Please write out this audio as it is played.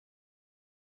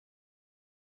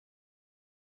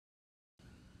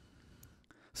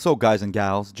So guys and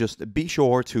gals, just be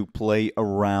sure to play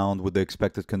around with the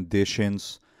expected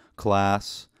conditions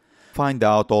class. Find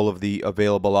out all of the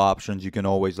available options. You can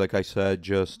always, like I said,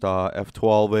 just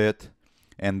F12 it,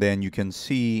 and then you can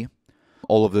see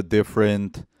all of the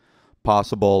different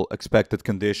possible expected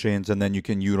conditions, and then you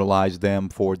can utilize them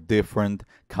for different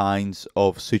kinds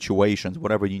of situations,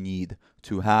 whatever you need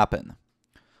to happen.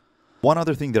 One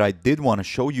other thing that I did want to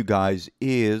show you guys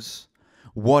is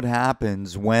what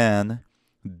happens when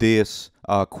this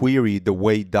query, the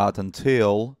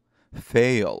wait.until,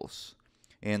 fails.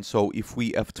 And so if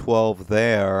we F12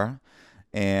 there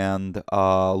and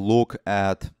look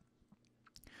at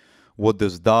what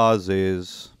this does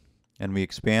is, and we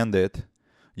expand it,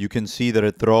 you can see that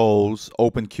it throws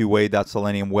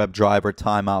openqa.selenium-webdriver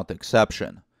timeout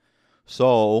exception.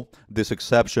 So this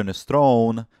exception is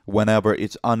thrown whenever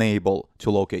it's unable to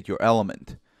locate your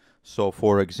element. So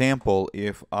for example,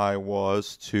 if I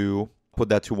was to put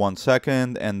that to 1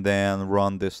 second and then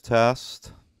run this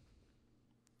test,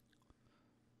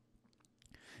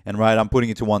 and right, I'm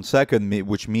putting it to 1 second,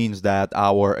 which means that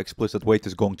our explicit wait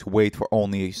is going to wait for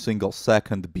only a single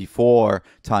second before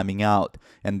timing out.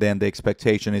 And then the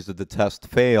expectation is that the test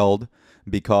failed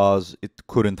because it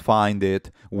couldn't find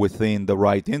it within the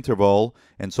right interval.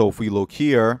 And so if we look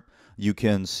here, you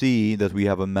can see that we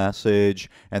have a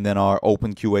message and then our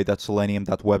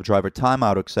openqa.selenium.webdriver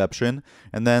timeout exception.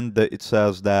 And then it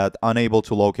says that unable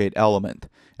to locate element.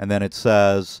 And then it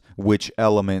says which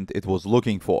element it was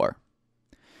looking for.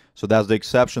 So that's the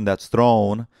exception that's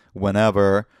thrown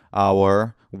whenever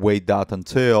our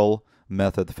wait.until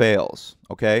method fails,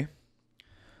 okay?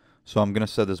 So I'm going to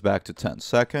set this back to 10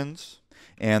 seconds.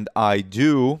 And I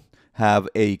do have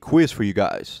a quiz for you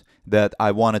guys that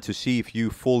I wanted to see if you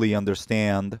fully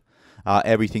understand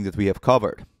everything that we have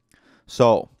covered.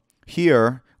 So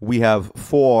here we have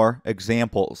 4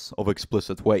 examples of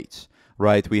explicit waits.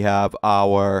 Right, we have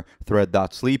our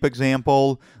thread.sleep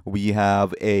example. We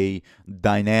have a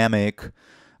dynamic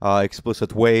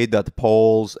explicit wait that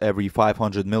polls every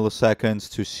 500 milliseconds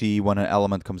to see when an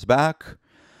element comes back.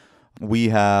 We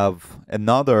have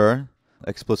another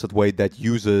explicit wait that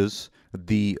uses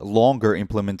the longer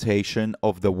implementation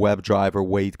of the WebDriver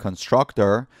wait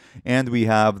constructor. And we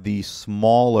have the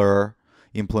smaller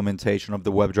implementation of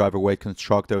the WebDriver wait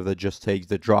constructor that just takes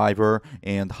the driver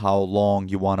and how long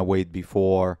you want to wait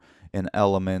before an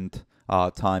element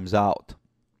times out.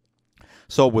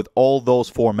 So with all those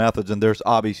 4 methods, and there's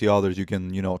obviously others you can,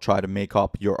 try to make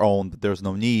up your own, but there's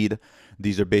no need.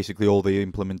 These are basically all the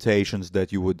implementations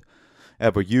that you would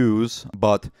ever use.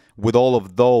 But with all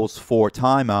of those 4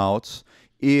 timeouts,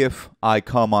 if I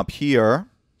come up here,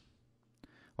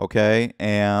 okay,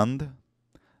 and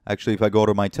actually, if I go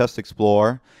to my Test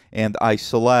Explorer and I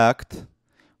select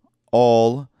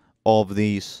all of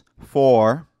these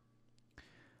 4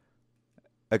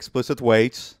 explicit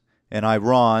waits and I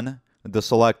run the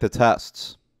selected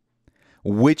tests,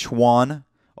 which one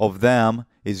of them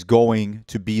is going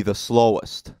to be the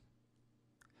slowest?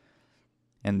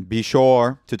 And be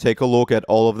sure to take a look at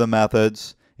all of the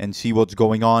methods and see what's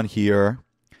going on here.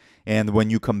 And when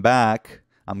you come back,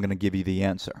 I'm going to give you the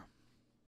answer.